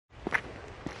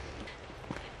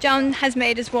John has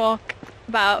made us walk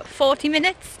about 40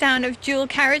 minutes down a dual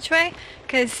carriageway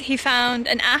because he found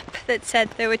an app that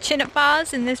said there were chin-up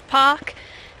bars in this park.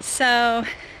 So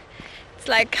it's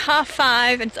like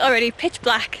 5:30 and it's already pitch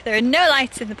black. There are no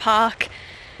lights in the park.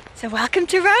 So welcome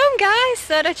to Rome, guys.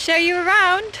 Thought I'd show you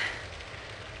around.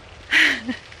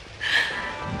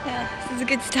 Yeah, this is a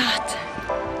good start.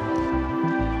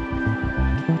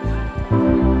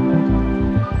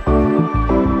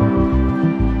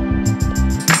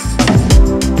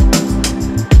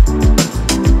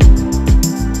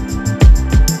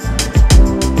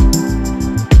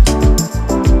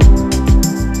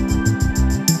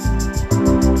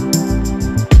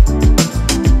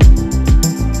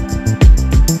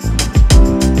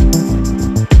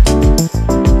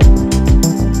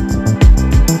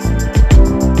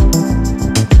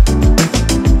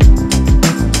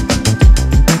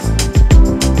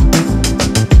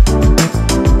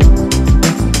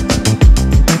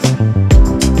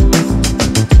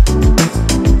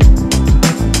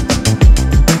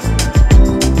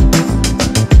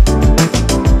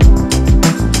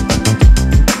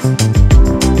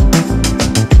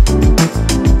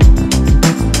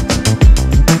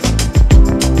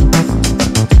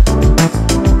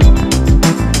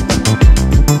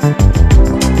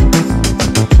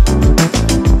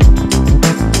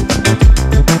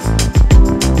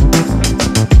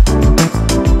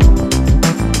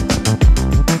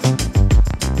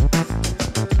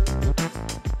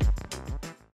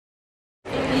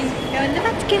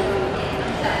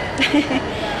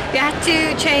 You had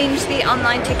to change the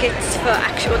online tickets for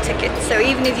actual tickets, so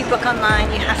even if you book online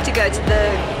you have to go to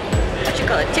the, what do you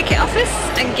call it, ticket office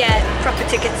and get proper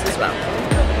tickets as well.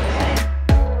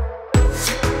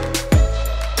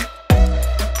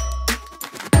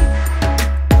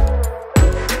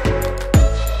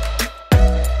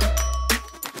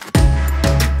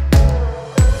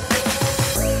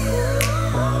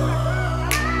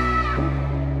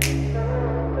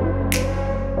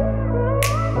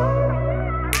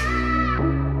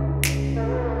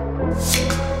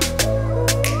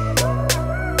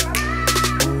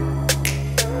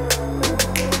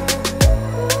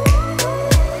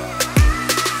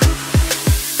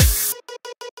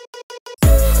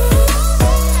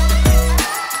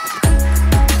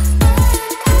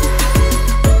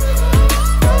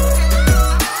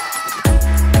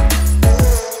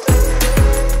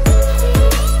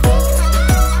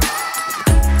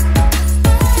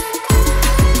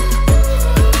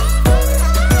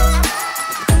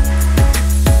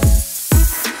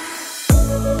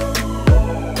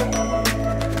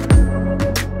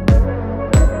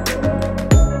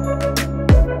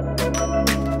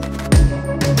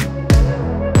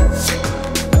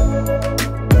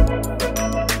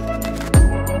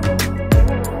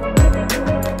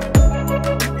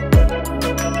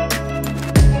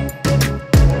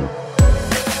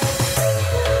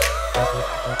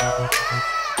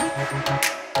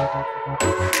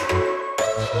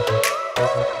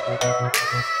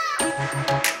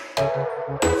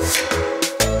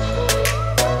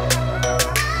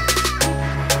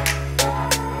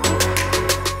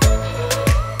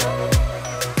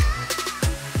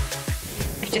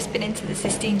 Just been into the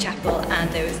Sistine Chapel and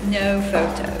there was no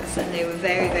photos, and they were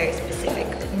very, very specific,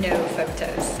 no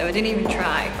photos, so I didn't even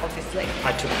try, obviously.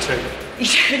 I took 2. You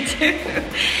took 2?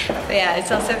 But yeah,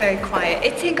 it's also very quiet.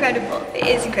 It's incredible, it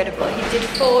is incredible. He did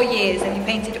 4 years and he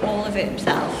painted all of it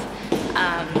himself.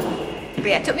 But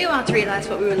yeah, it took me a while to realise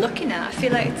what we were looking at. I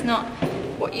feel like it's not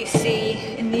what you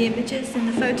see in the images, in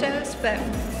the photos, but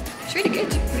it's really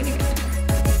good, really good.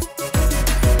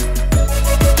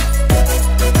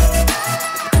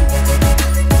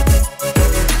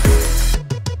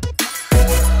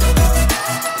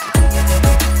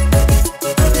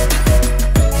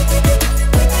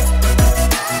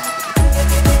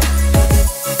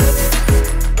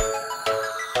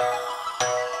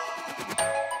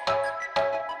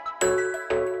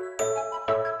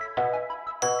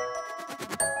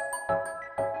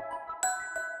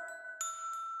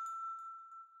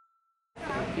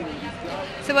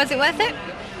 So was it worth it?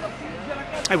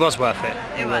 It was worth it.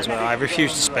 It was worth it. I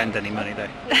refused to spend any money though.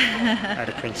 Out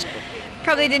of principle.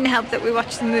 Probably didn't help that we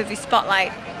watched the movie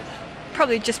Spotlight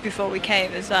probably just before we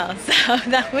came as well, so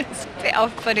that was a bit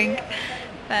off-putting.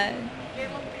 But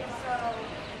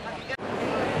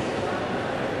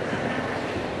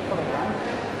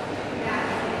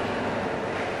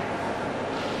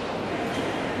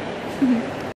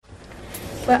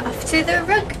we're off to the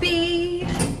rugby.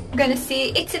 We're going to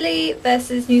see Italy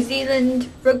versus New Zealand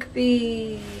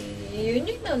rugby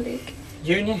union or league?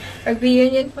 Union? Rugby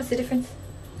union, what's the difference?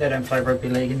 They don't play rugby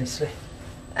league in Italy.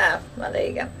 Oh, well there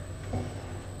you go.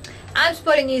 I'm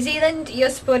supporting New Zealand, you're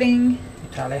supporting...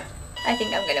 Italia. I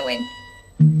think I'm gonna win.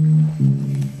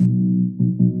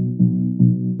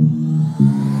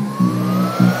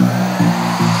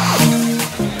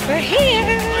 We're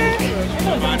here!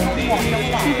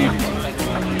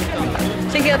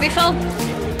 Think it'll be full?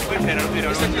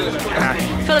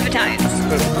 Full of Italians.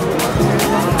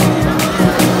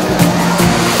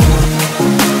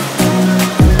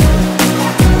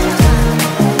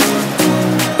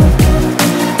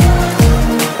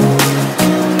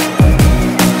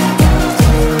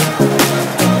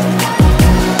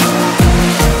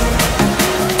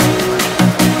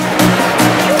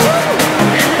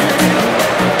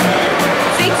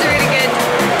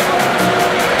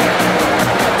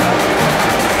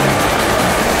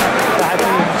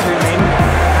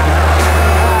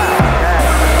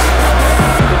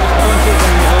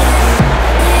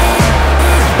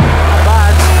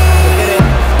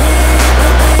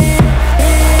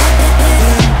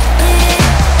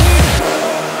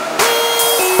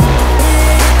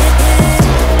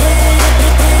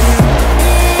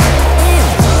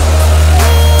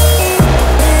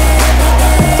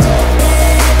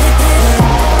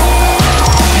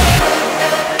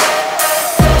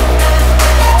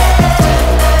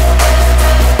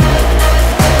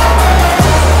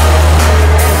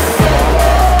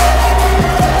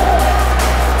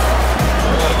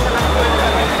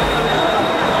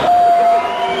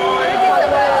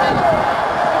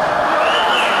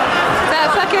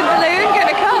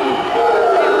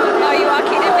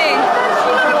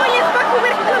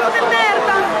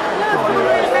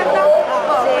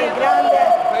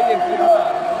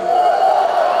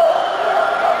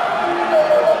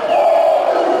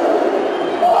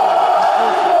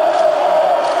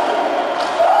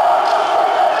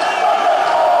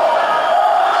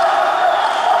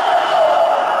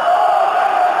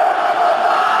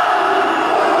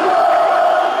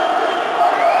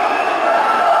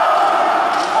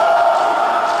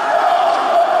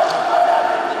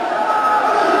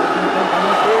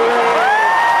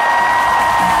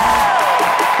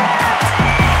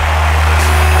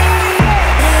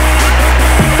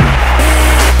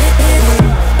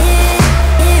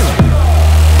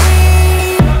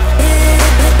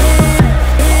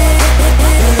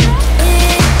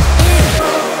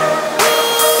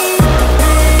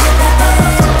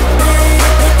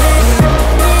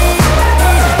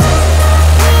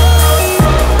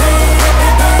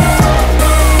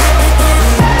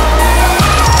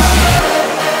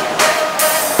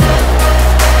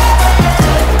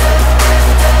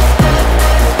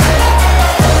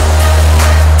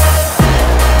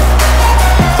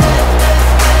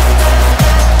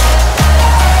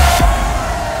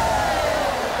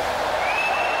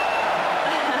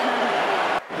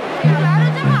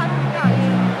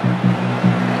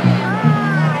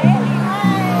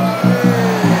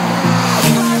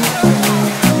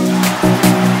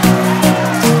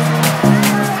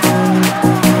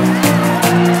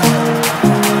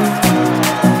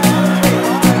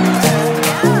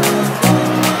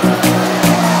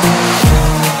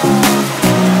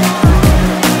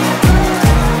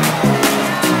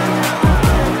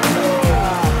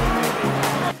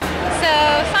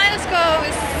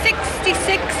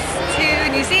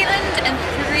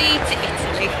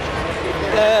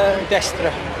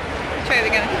 Destra. Which way are we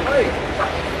going?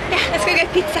 Yeah, let's go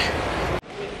get pizza.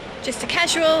 Just a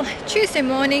casual Tuesday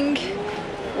morning,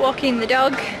 walking the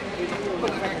dog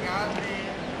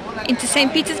into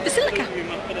St. Peter's Basilica.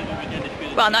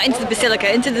 Well, not into the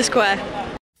Basilica, into the square.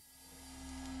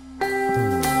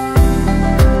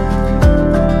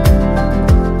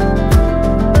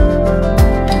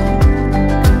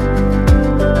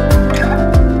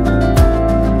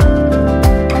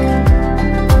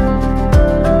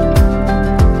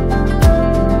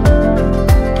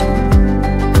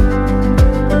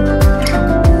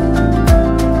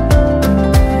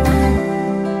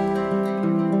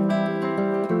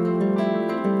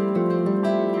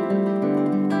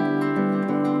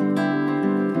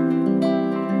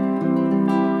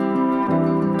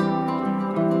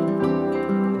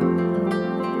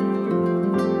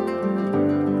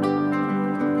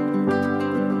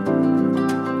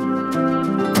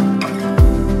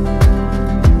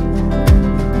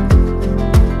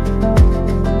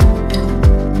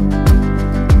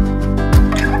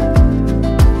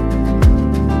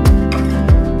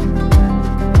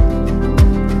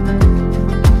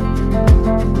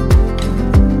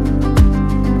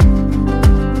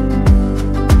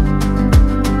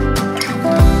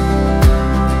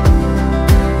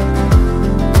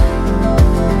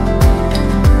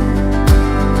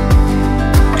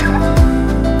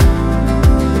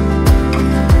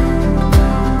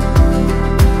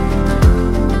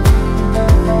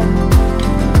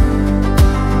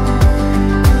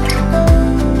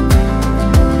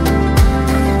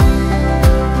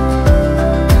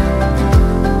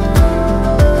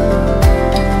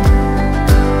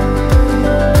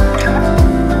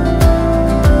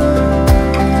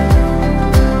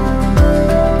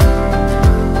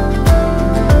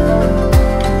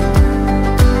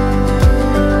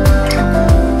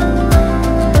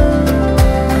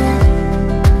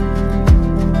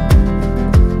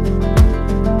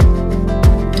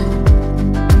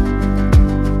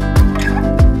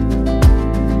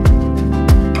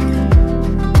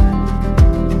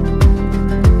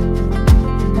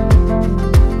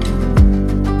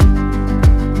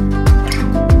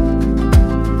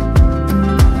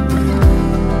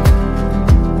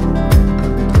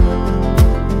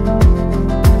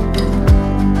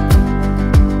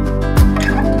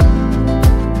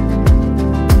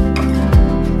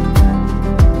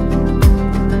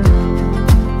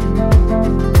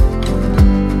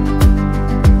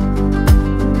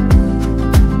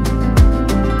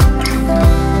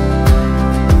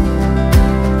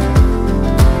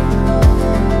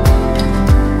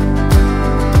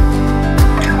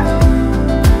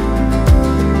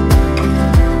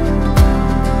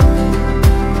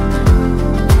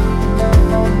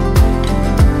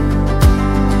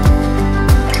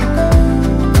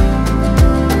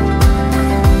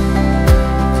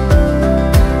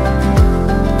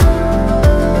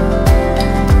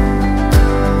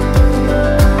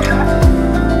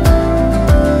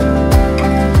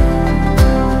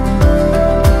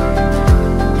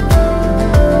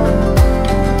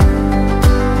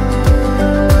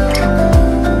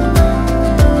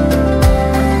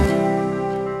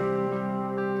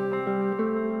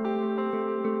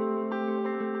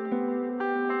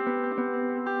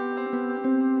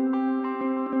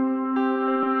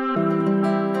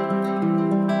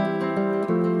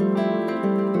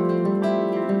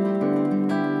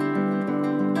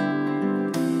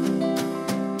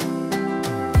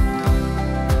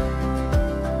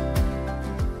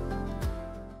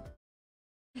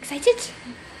 Excited?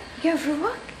 You go for a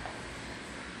walk?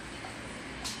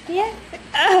 Yeah?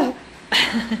 Oh!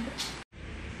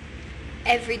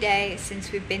 Every day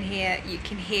since we've been here, you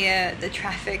can hear the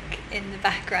traffic in the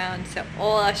background. So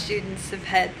all our students have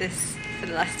heard this for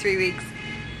the last 3 weeks.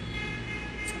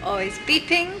 It's always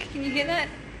beeping. Can you hear that?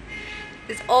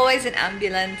 There's always an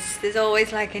ambulance. There's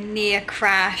always like a near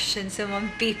crash and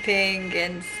someone beeping.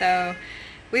 And so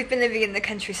we've been living in the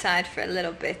countryside for a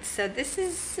little bit. So this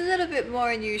is a little bit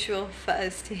more unusual for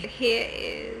us to hear. Here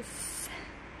is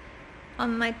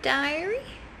on my diary,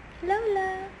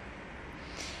 Lola.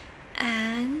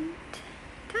 And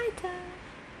Taita.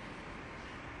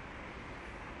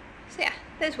 So yeah,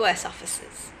 there's worse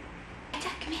officers. Taita,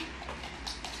 come here.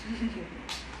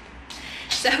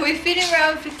 So we've been in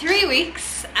Rome for 3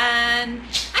 weeks and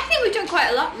I think we've done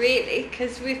quite a lot really,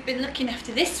 because we've been looking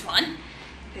after this one.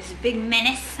 There's a big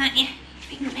menace, aren't you?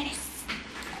 Big menace.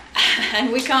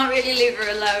 And we can't really leave her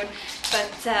alone.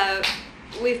 But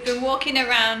we've been walking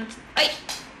around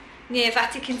near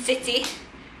Vatican City.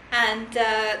 And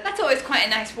that's always quite a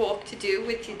nice walk to do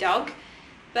with your dog.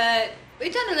 But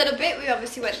we've done a little bit. We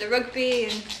obviously went to rugby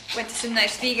and went to some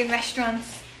nice vegan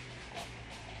restaurants.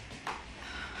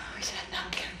 We did that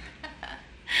on camera.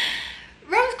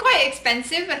 Rome's quite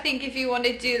expensive. I think if you want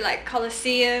to do like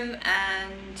Colosseum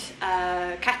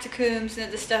and catacombs and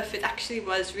other stuff, it actually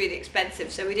was really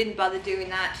expensive. So we didn't bother doing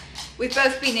that. We've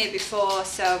both been here before,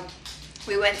 so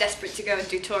we weren't desperate to go and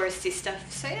do touristy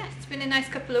stuff. So yeah, it's been a nice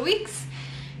couple of weeks.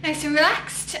 Nice and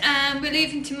relaxed. We're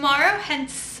leaving tomorrow,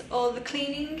 hence all the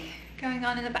cleaning going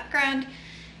on in the background.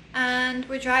 And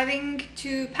we're driving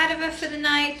to Padova for the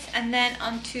night and then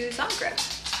on to Zagreb.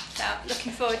 So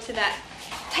looking forward to that.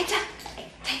 Taita!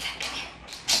 Taita, come here.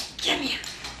 Come here.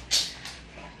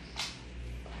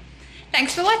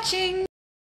 Thanks for watching.